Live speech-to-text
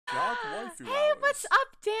Shark waifu Hey, hours. what's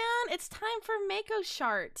up, Dan? It's time for Mako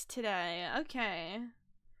Shart today. Okay.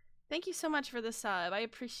 Thank you so much for the sub. I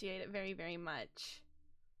appreciate it very, very much.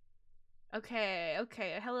 Okay,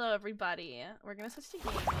 okay. Hello, everybody. We're gonna switch to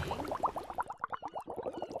gaming.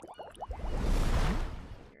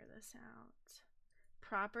 Figure this out.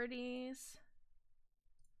 Properties.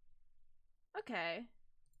 Okay.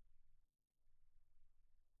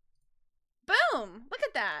 Boom! Look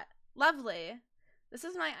at that. Lovely. This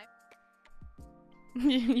is my...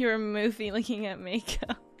 You're a movie looking at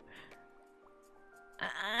Mako.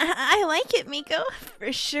 I like it, Miko.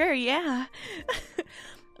 For sure, yeah.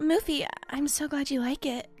 Movie, I'm so glad you like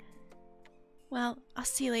it. Well, I'll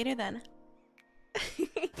see you later then.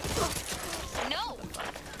 No!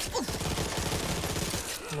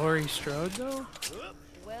 Laurie Strode, though?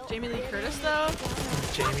 Jamie Lee Curtis, though?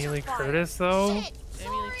 Jamie Lee Curtis, though?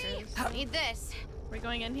 Jamie Lee Curtis. I need this. We're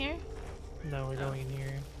going in here? No, we're going in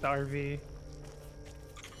here. The RV.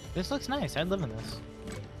 This looks nice. I'd live in this.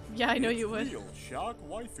 Yeah, I know you would. Real shark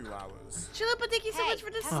waifu hours. Chalupa, thank you so much for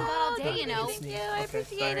the sub. all day, you know. Thank you, I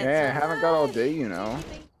appreciate it. Yeah, I haven't got all day, you know.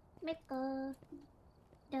 Miko.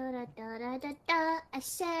 Da da da da da da. I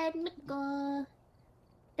said Miko.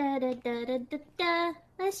 Da da da da da da.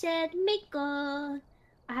 I said Miko.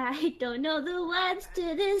 I don't know the words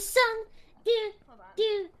to this song. Do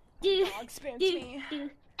do do do.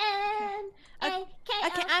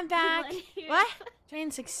 Okay, I'm back. What? Train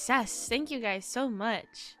success. Thank you guys so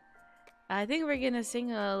much. I think we're gonna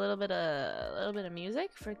sing a little bit of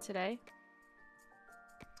music for today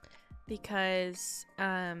because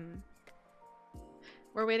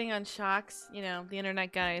we're waiting on Shocks. You know, the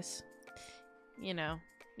internet guys. You know,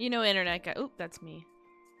 internet guy. Oop, that's me.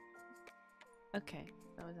 Okay,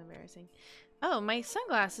 that was embarrassing. Oh, my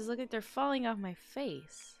sunglasses look like they're falling off my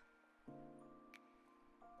face.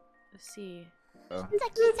 Let's see.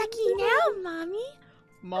 Sucky now, mommy.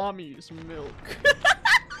 Mommy's milk.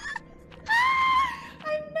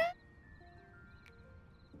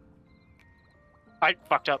 I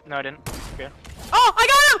fucked up. No, I didn't. Okay. Oh, I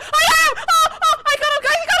got him! I got him! Oh, I got him,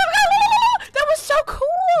 guys! I got him! That was so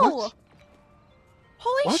cool! What?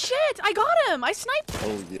 Holy What? shit! I got him! I sniped.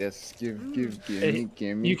 Oh yes, give Hey,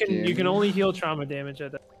 me. You can only heal trauma damage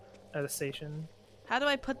at a station. How do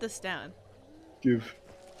I put this down? give.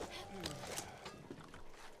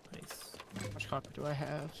 Nice. How much copper do I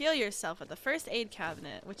have? Heal yourself at the first aid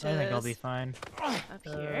cabinet, which I is think I'll be fine. up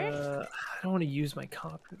here. I don't want to use my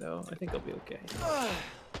copper though. I think I'll be okay.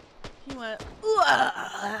 He went.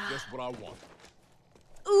 Just what I want.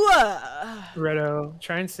 Redo,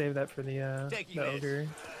 try and save that for the ogre.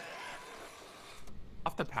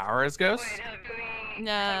 Off the power as ghosts?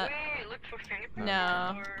 No.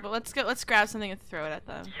 No. But let's go. Let's grab something and throw it at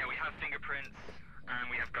them. Yeah, we have fingerprints and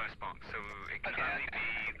we have ghost box, so it can only be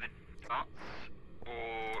the dots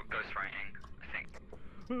or ghost writing, I think.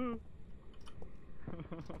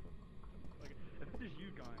 This is you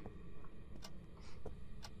guys.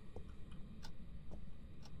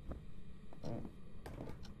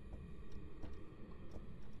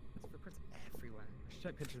 There's footprints everywhere. I should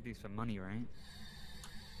take pictures of these for money, right?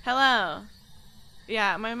 Hello.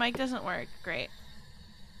 Yeah, my mic doesn't work. Great.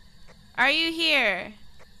 Are you here?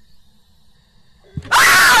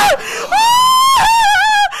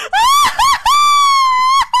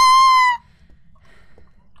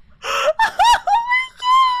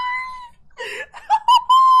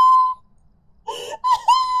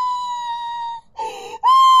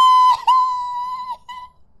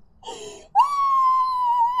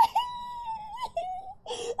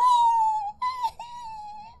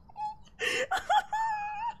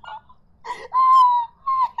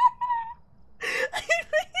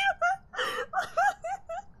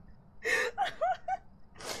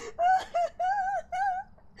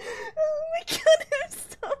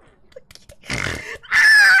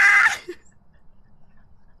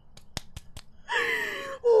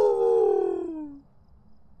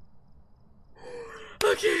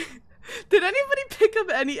 Okay. Did anybody pick up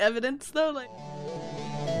any evidence though? Like.